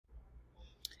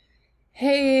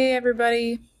Hey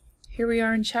everybody, here we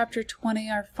are in chapter 20,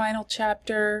 our final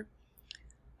chapter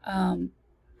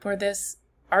for this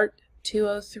Art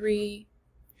 203,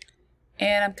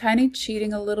 and I'm kind of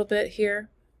cheating a little bit here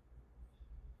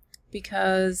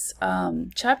because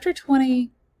chapter 20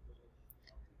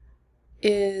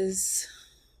 is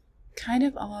kind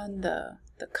of on the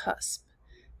cusp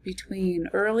between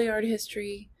early art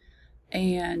history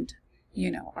and,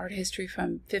 art history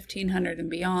from 1500 and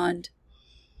beyond.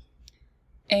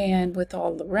 And with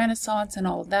all the Renaissance and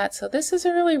all of that. So this is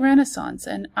early Renaissance,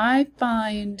 and I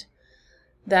find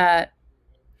that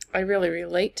I really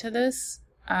relate to this.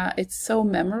 It's so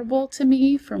memorable to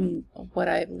me from what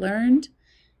I've learned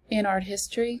in art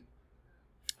history.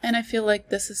 And I feel like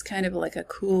this is kind of like a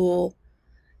cool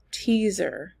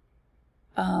teaser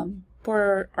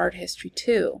for art history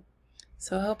too.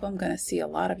 So I hope I'm going to see a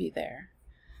lot of you there.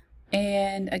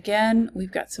 And again,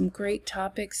 we've got some great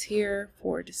topics here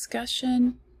for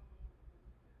discussion.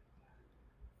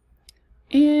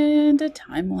 And a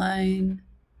timeline.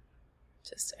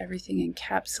 Just everything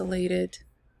encapsulated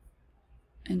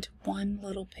into one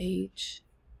little page.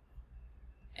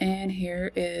 And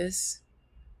here is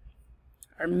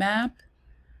our map.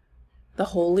 The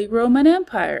Holy Roman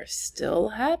Empire still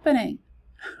happening.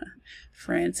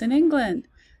 France and England.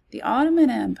 The Ottoman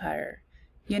Empire.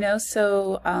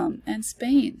 And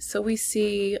Spain. So we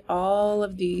see all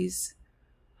of these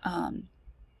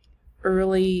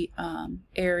early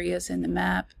areas in the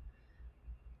map.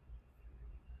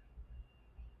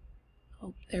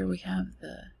 Oh, there we have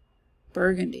the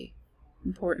Burgundy,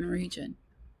 important region.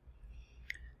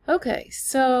 Okay,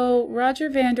 so Roger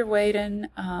van der Weyden,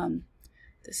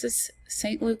 this is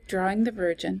St. Luke drawing the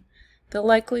Virgin. The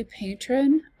likely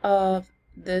patron of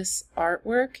this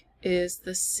artwork is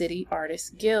the City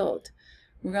Artists Guild.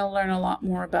 We're going to learn a lot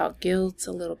more about guilds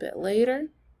a little bit later.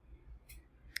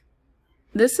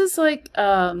 This is like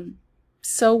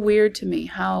so weird to me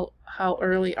how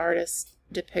early artists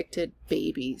depicted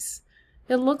babies.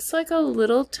 It looks like a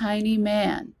little tiny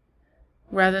man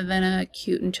rather than a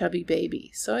cute and chubby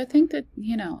baby. So I think that,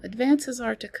 advances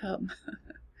are to come.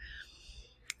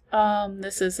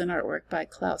 This is an artwork by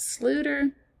Klaus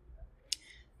Schluter.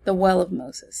 The Well of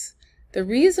Moses. The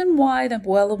reason why the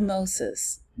Well of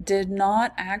Moses did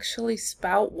not actually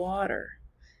spout water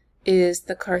is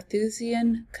the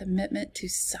Carthusian commitment to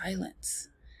silence,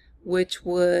 which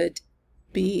would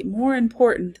be more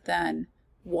important than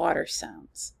water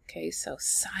sounds. Okay, so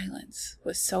silence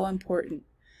was so important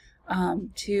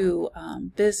to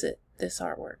visit this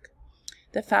artwork.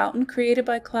 The fountain created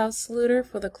by Klaus Schluter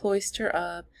for the cloister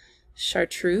of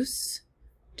Chartreuse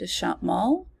de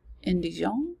Champmont in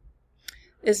Dijon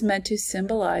is meant to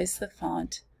symbolize the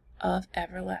font of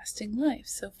everlasting life.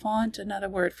 So font, another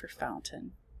word for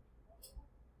fountain.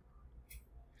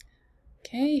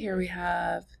 Okay, here we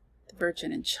have the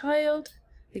Virgin and Child,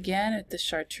 again at the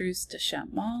Chartreuse de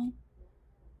Champmont.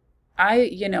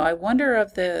 I wonder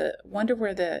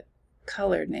where the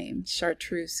color name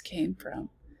Chartreuse came from,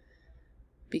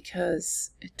 because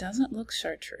it doesn't look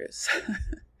chartreuse.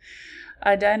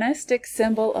 A dynastic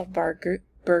symbol of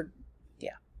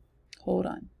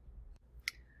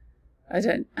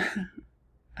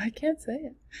I can't say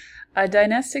it. A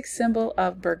dynastic symbol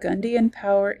of Burgundian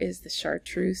power is the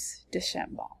Chartreuse de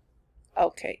Champmont.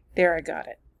 Okay, there I got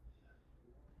it.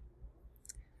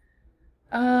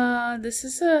 This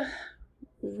is a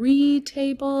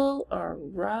table or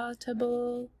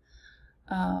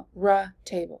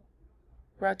table,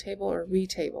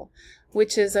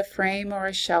 which is a frame or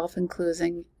a shelf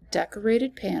enclosing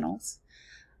decorated panels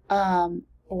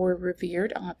or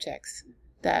revered objects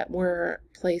that were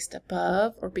placed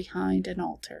above or behind an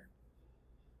altar.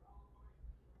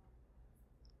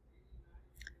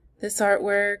 This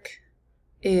artwork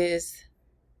is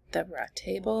the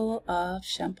table of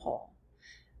Champollion.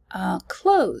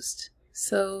 Closed,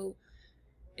 so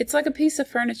it's like a piece of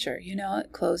furniture,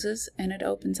 it closes and it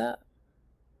opens up.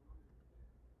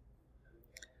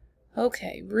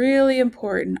 Okay, really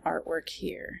important artwork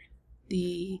here.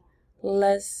 The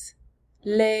Les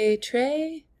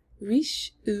Très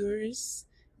Riches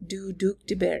du Duc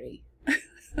de Berry.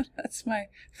 That's my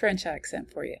French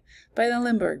accent for you. By the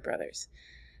Limburg brothers.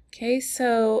 Okay,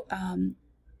 so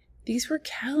these were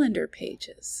calendar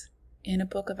pages in a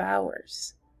book of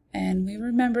hours. And we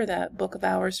remember that book of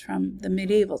hours from the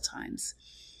medieval times.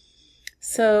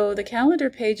 So the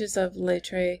calendar pages of Les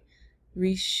Très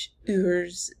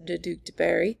Riches du Duc de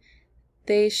Berry,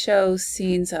 they show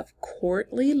scenes of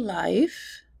courtly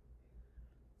life.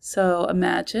 So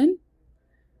imagine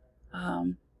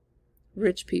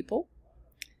rich people.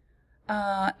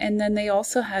 And then they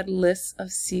also had lists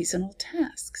of seasonal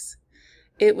tasks.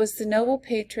 It was the noble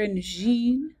patron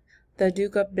Jean, the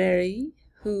Duke of Berry,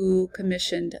 who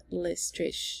commissioned Les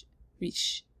Tres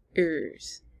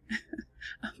Riches.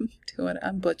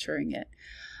 I'm butchering it.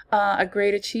 A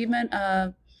great achievement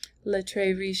of Les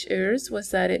Tres Riches was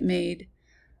that it made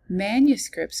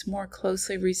manuscripts more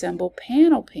closely resemble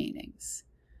panel paintings.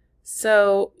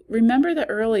 So remember the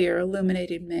earlier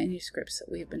illuminated manuscripts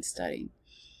that we've been studying.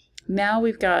 Now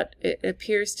we've got, it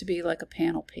appears to be like a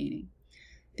panel painting.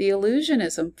 The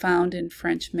illusionism found in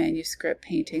French manuscript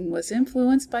painting was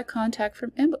influenced by contact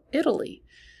from Italy.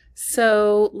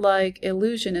 So like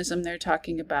illusionism, they're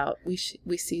talking about we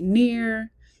see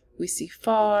near, we see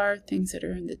far, things that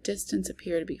are in the distance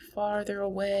appear to be farther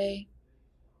away.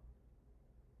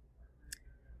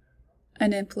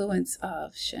 An influence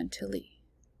of Chantilly.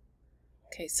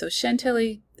 Okay, so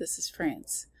Chantilly, this is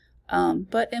France,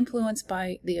 but influenced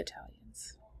by the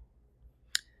Italians.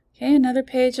 Okay, another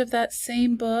page of that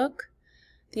same book.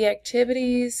 The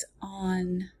activities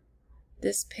on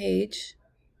this page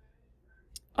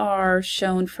are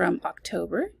shown from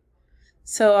October.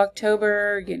 So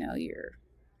October, you know,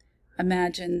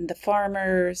 imagine the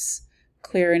farmers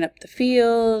clearing up the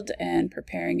field and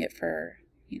preparing it for,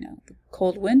 you know, the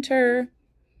cold winter.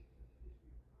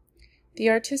 The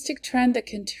artistic trend that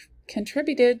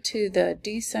contributed to the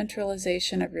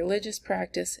decentralization of religious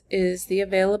practice is the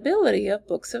availability of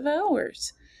books of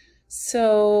hours.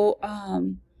 So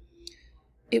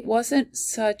it wasn't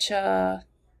such a,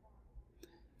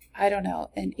 I don't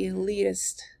know, an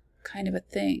elitist kind of a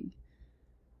thing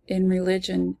in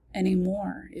religion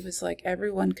anymore. It was like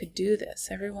everyone could do this.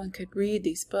 Everyone could read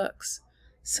these books.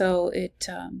 So it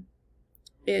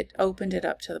opened it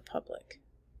up to the public.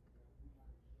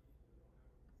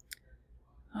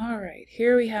 All right,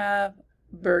 here we have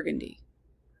Burgundy.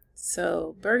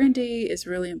 So Burgundy is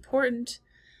really important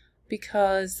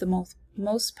because the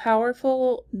most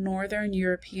powerful Northern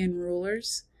European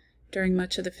rulers during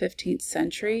much of the 15th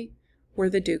century were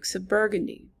the Dukes of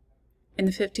Burgundy. In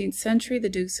the 15th century, the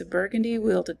Dukes of Burgundy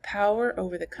wielded power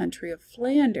over the country of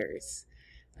Flanders.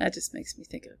 That just makes me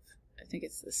think of, I think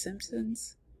it's The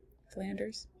Simpsons,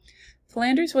 Flanders.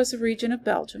 Flanders was a region of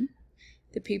Belgium.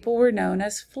 The people were known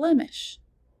as Flemish.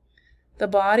 The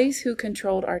bodies who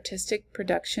controlled artistic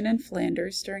production in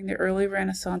Flanders during the early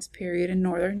Renaissance period in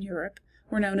Northern Europe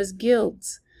were known as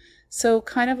guilds. So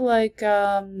kind of like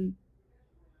the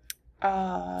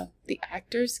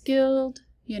Actors Guild,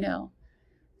 you know.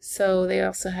 So they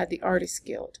also had the Artists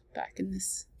Guild back in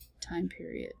this time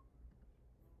period.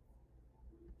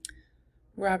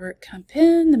 Robert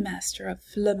Campin, the master of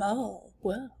Flamel.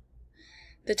 Well,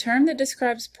 the term that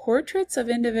describes portraits of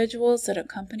individuals that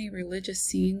accompany religious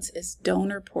scenes is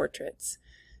donor portraits.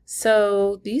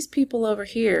 So these people over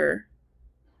here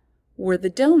were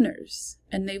the donors,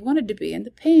 and they wanted to be in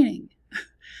the painting,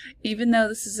 even though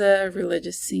this is a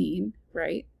religious scene,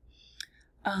 right?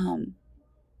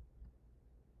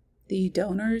 The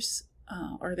donors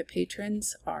or the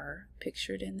patrons are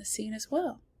pictured in the scene as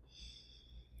well.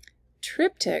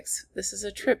 Triptychs, this is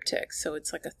a triptych, so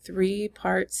it's like a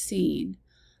three-part scene.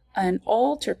 And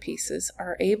altarpieces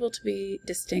are able to be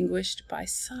distinguished by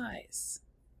size.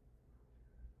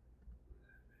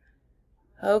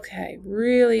 Okay,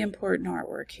 really important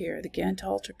artwork here, the Ghent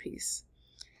altarpiece.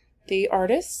 The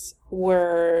artists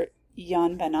were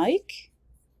Jan van Eyck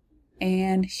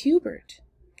and Hubert.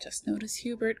 Just notice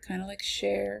Hubert, kind of like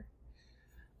Cher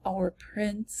or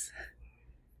Prince.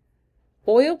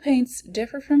 Oil paints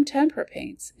differ from tempera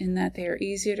paints in that they are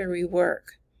easier to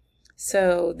rework.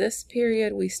 So this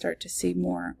period we start to see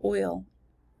more oil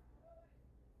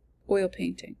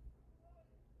painting.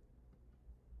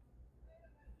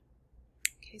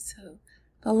 Okay, so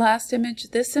the last image,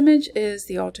 this image is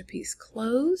the altarpiece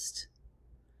closed,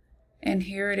 and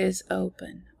here it is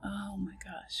open. Oh my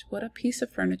gosh, what a piece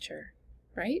of furniture,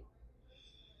 right?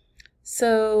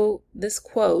 So this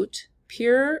quote,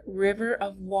 "Pure river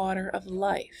of water of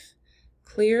life,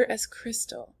 clear as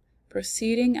crystal,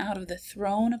 proceeding out of the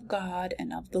throne of God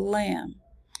and of the Lamb."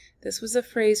 This was a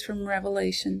phrase from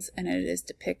Revelations, and it is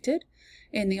depicted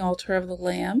in the altar of the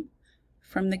Lamb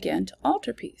from the Ghent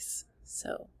altarpiece.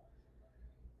 So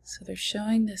they're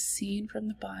showing this scene from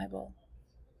the Bible.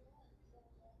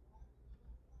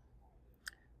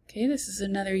 Okay, this is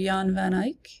another Jan van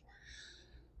Eyck.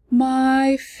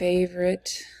 My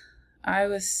favorite. I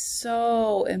was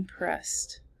so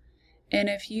impressed. And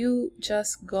if you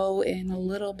just go in a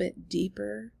little bit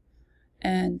deeper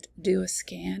and do a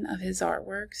scan of his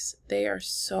artworks, they are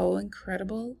so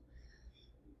incredible.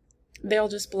 They'll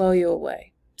just blow you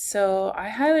away. So I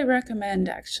highly recommend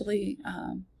actually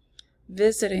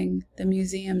visiting the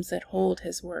museums that hold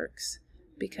his works,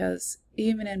 because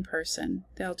even in person,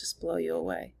 they'll just blow you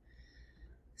away.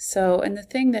 So, and the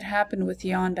thing that happened with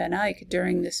Jan van Eyck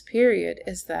during this period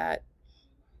is that,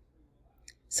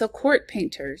 so court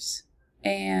painters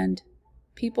and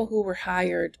people who were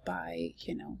hired by,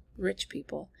 you know, rich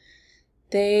people,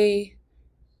 they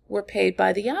were paid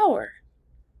by the hour.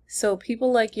 So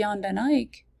people like Jan van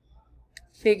Eyck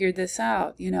figured this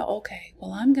out, you know, okay,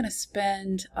 well, I'm going to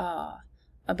spend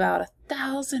about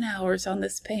 1,000 hours on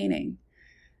this painting,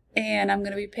 and I'm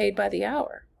going to be paid by the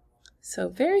hour. So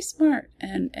very smart,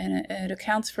 and it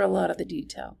accounts for a lot of the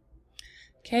detail.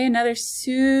 Okay, another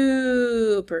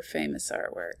super famous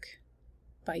artwork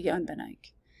by Jan van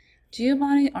Eyck.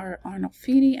 Giovanni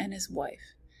Arnolfini and his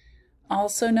wife,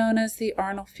 also known as the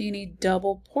Arnolfini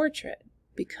double portrait,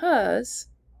 because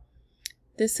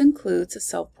this includes a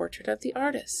self-portrait of the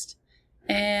artist.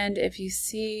 And if you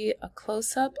see a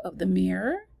close-up of the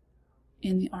mirror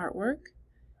in the artwork,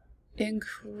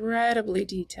 incredibly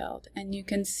detailed, and you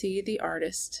can see the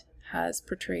artist has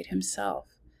portrayed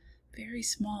himself. Very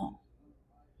small.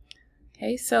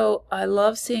 Okay, so I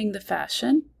love seeing the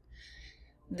fashion.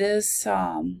 This,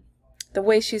 the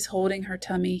way she's holding her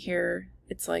tummy here,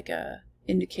 it's like a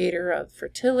indicator of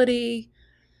fertility.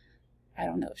 I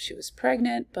don't know if she was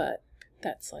pregnant, but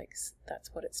that's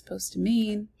what it's supposed to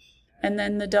mean. And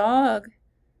then the dog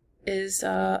is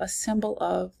a symbol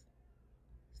of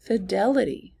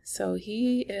fidelity. So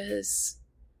he is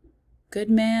a good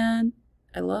man.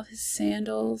 I love his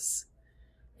sandals,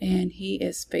 and he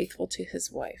is faithful to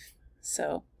his wife.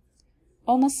 So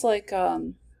almost like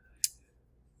PR,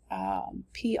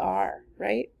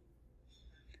 right?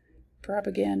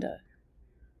 Propaganda.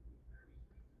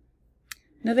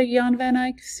 Another Jan van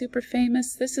Eyck, super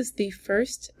famous. This is the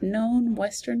first known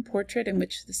Western portrait in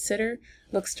which the sitter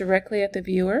looks directly at the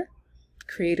viewer,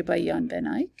 created by Jan van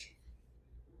Eyck.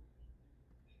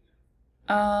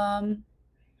 And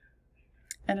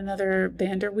another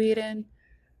Van der Weyden.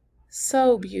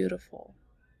 So beautiful.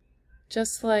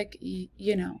 Just like,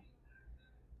 you know,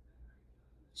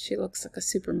 she looks like a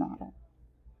supermodel.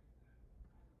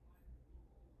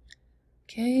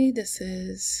 Okay, this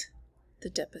is The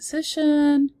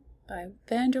Deposition by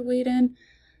Van der Weyden.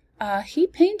 He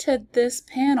painted this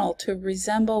panel to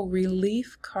resemble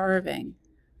relief carving.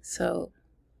 So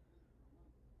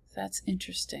that's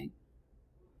interesting.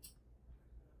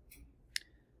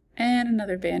 And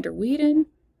another Van der Weyden,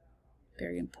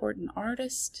 very important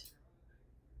artist.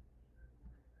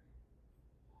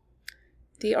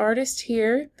 The artist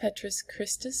here, Petrus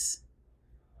Christus,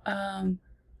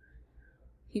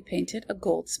 he painted a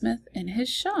goldsmith in his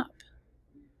shop.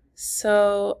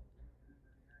 So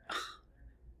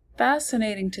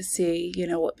fascinating to see, you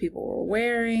know, what people were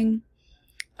wearing,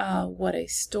 what a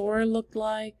store looked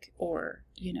like, or,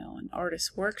 you know, an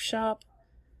artist's workshop.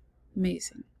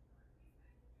 Amazing.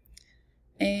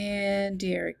 And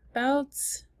Dierik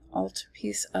Bout's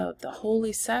altarpiece of the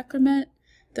Holy Sacrament.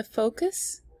 The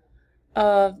focus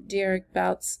of Dierik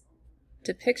Bout's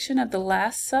depiction of the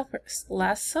Last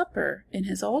Supper in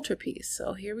his altarpiece.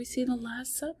 So here we see the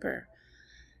Last Supper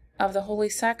of the Holy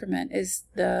Sacrament is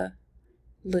the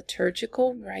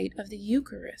liturgical rite of the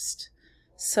Eucharist.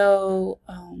 So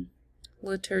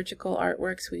liturgical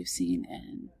artworks we've seen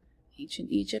in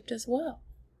ancient Egypt as well.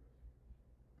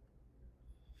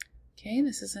 Okay,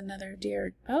 this is another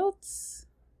Dierik Bout's.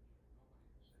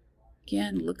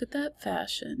 Again, look at that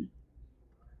fashion.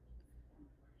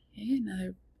 Okay,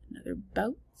 another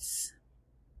Bout's.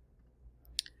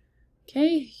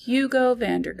 Okay, Hugo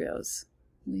van der Goes.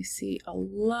 We see a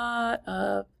lot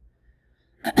of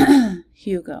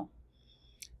Hugo.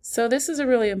 So this is a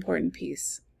really important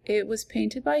piece. It was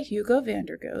painted by Hugo van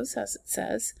der Goes, as it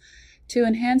says, to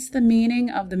enhance the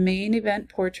meaning of the main event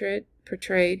portrait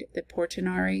portrayed. The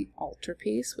Portinari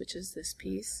altarpiece, which is this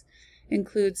piece,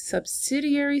 includes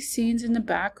subsidiary scenes in the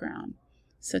background,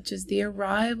 such as the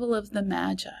arrival of the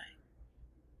Magi.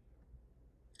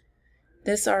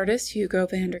 This artist, Hugo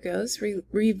van der Goes,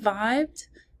 revived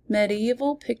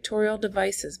medieval pictorial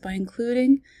devices by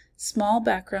including small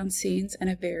background scenes and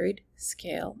a varied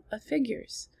scale of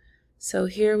figures. So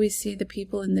here we see the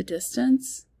people in the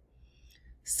distance.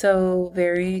 So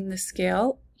varying the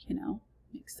scale, you know,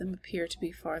 makes them appear to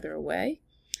be farther away.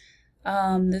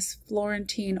 This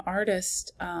Florentine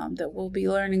artist that we'll be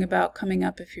learning about coming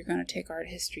up if you're going to take art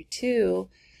history 2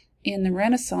 in the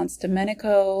Renaissance,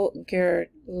 Domenico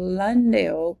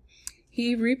Ghirlandaio,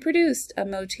 he reproduced a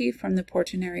motif from the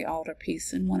Portinari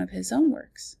altarpiece in one of his own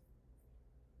works.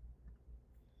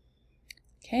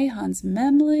 Okay, Hans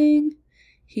Memling,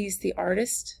 he's the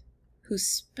artist who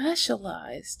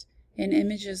specialized in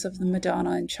images of the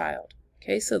Madonna and Child.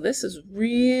 Okay, so this is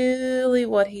really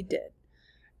what he did.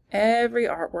 Every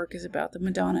artwork is about the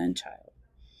Madonna and Child.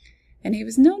 And he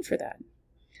was known for that.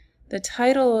 The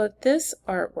title of this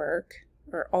artwork,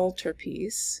 or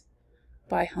altarpiece,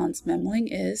 by Hans Memling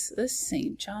is the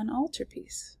St. John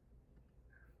Altarpiece.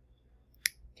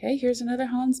 Okay, here's another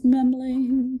Hans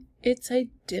Memling. It's a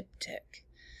diptych.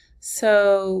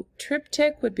 So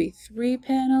triptych would be 3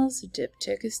 panels,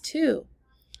 diptych is 2.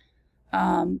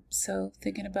 So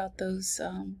thinking about those,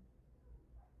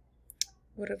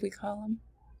 what do we call them?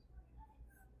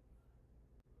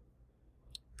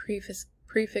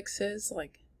 Prefixes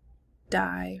like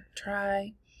die,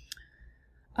 try.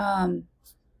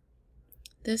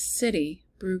 This city,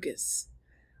 Bruges,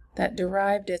 that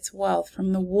derived its wealth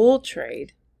from the wool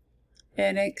trade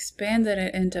and expanded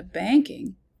it into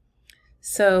banking.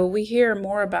 So we hear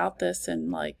more about this in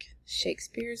like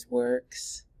Shakespeare's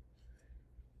works.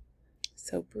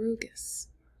 So Bruges.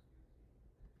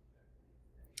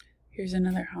 Here's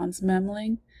another Hans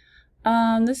Memling.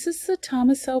 This is the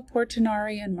Tommaso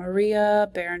Portinari and Maria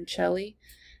Baroncelli,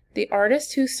 the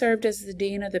artist who served as the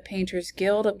dean of the Painters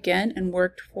Guild of Ghent and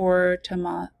worked for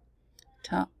Tommaso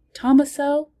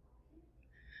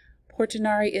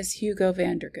Portinari is Hugo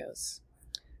van der Goes.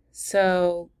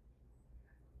 So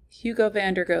Hugo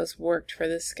van der Goes worked for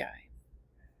this guy.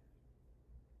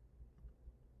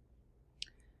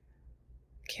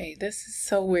 Okay, this is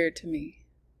so weird to me.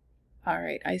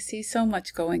 Alright, I see so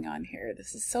much going on here.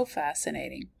 This is so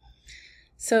fascinating.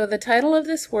 So the title of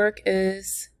this work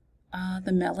is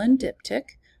The Melon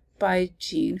Diptych by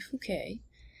Jean Fouquet,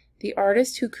 the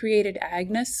artist who created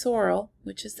Agnes Sorel,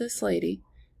 which is this lady,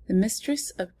 the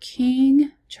mistress of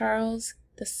King Charles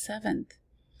VII,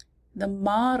 the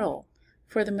model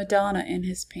for the Madonna in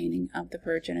his painting of the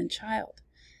Virgin and Child.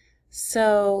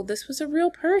 So this was a real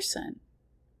person.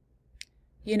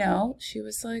 You know, she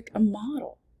was like a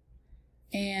model.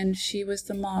 And she was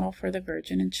the model for the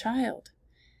Virgin and Child.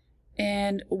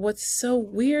 And what's so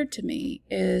weird to me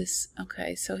is,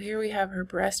 okay, so here we have her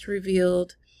breast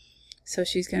revealed. So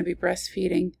she's going to be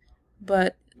breastfeeding,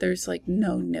 but there's like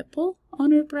no nipple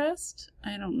on her breast.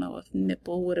 I don't know if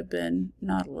nipple would have been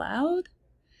not allowed.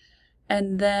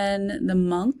 And then the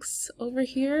monks over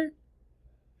here,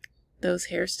 those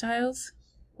hairstyles,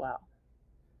 wow.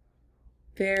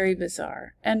 Very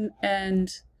bizarre.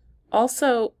 And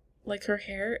also, like her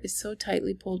hair is so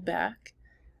tightly pulled back.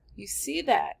 You see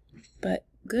that, but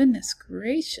goodness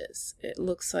gracious, it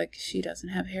looks like she doesn't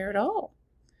have hair at all.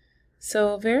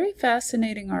 So very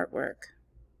fascinating artwork.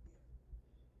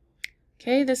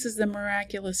 Okay, this is the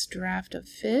Miraculous Draft of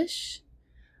Fish.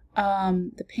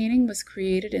 The painting was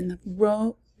created in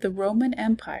the Roman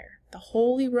Empire, the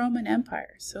Holy Roman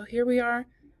Empire. So here we are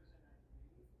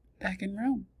back in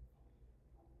Rome.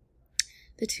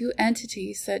 The two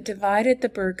entities that divided the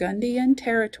Burgundian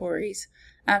territories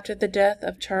after the death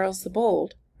of Charles the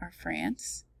Bold are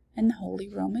France and the Holy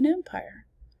Roman Empire.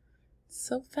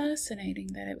 So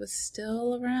fascinating that it was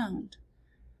still around.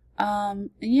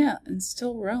 And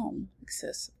still Rome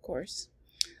exists, of course.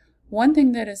 One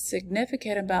thing that is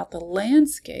significant about the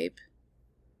landscape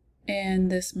in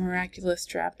this Miraculous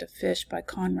Draft of Fish by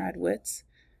Conrad Witz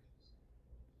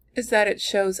is that it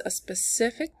shows a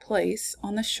specific place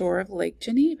on the shore of Lake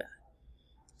Geneva.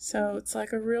 So it's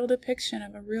like a real depiction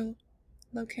of a real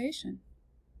location.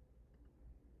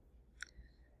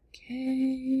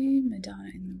 Okay,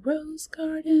 Madonna in the Rose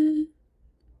Garden.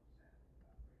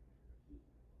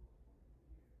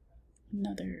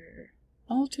 Another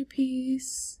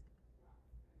altarpiece.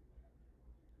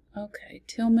 Okay,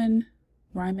 Tilman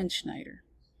Riemenschneider.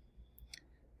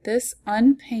 This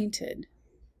unpainted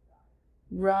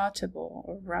raw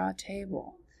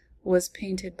table was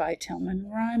painted by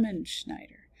Tilman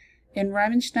Riemenschneider. In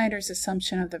Riemenschneider's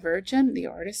Assumption of the Virgin, the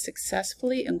artist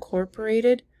successfully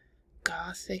incorporated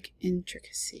Gothic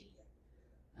intricacy.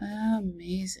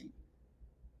 Amazing.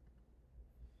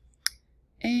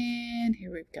 And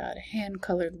here we've got a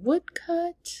hand-colored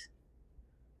woodcut.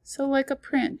 So like a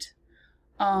print.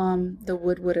 The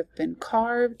wood would have been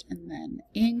carved and then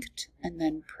inked and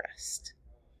then pressed.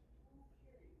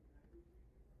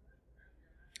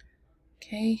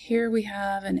 Okay, here we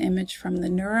have an image from the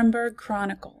Nuremberg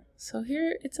Chronicle. So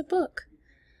here it's a book.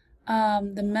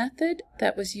 The method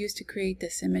that was used to create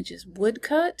this image is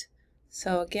woodcut.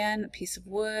 So again, a piece of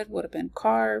wood would have been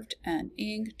carved and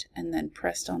inked and then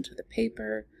pressed onto the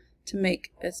paper to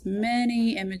make as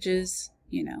many images,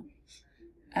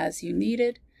 as you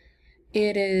needed.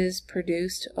 It is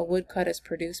produced, a woodcut is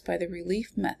produced by the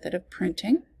relief method of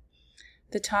printing.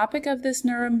 The topic of this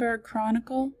Nuremberg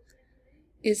Chronicle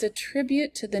is a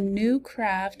tribute to the new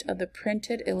craft of the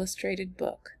printed illustrated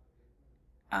book.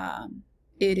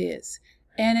 it is.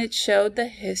 And it showed the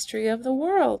history of the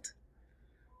world.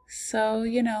 So,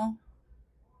 you know,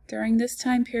 during this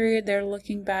time period, they're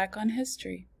looking back on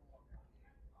history.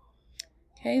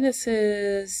 Okay, this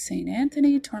is St.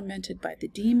 Anthony, tormented by the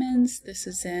demons. This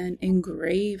is an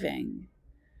engraving.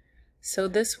 So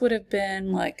this would have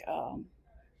been like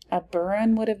a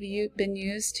burin would have been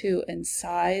used to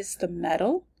incise the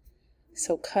metal.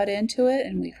 So cut into it,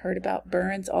 and we've heard about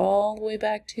burins all the way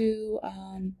back to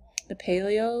the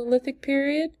Paleolithic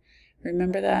period.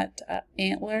 Remember that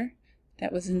antler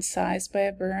that was incised by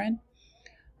a burin?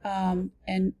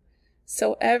 And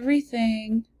so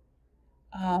everything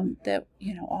that,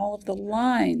 you know, all of the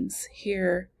lines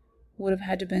here would have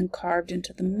had to have been carved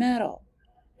into the metal,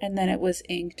 and then it was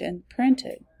inked and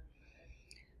printed.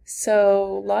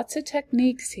 So lots of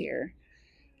techniques here.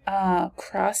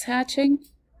 Cross-hatching,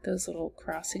 those little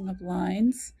crossing of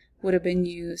lines, would have been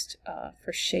used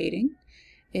for shading.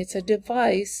 It's a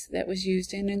device that was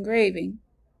used in engraving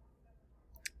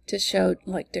to show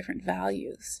like different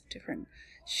values, different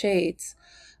shades.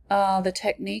 The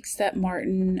techniques that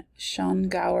Martin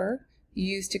Schongauer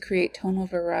used to create tonal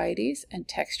varieties and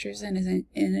textures in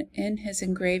his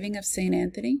engraving of St.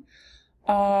 Anthony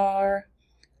are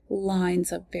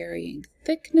lines of varying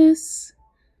thickness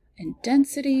and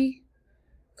density,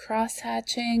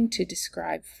 cross-hatching to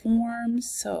describe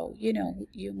forms. So, you know,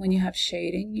 when you have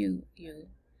shading,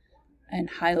 and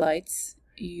highlights,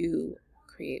 you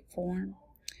create form.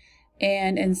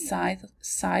 And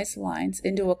incise lines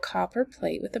into a copper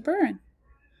plate with a burin.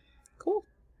 Cool.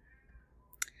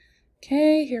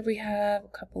 Okay, here we have a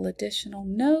couple additional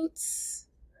notes.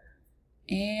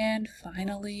 And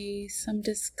finally, some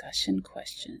discussion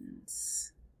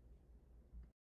questions.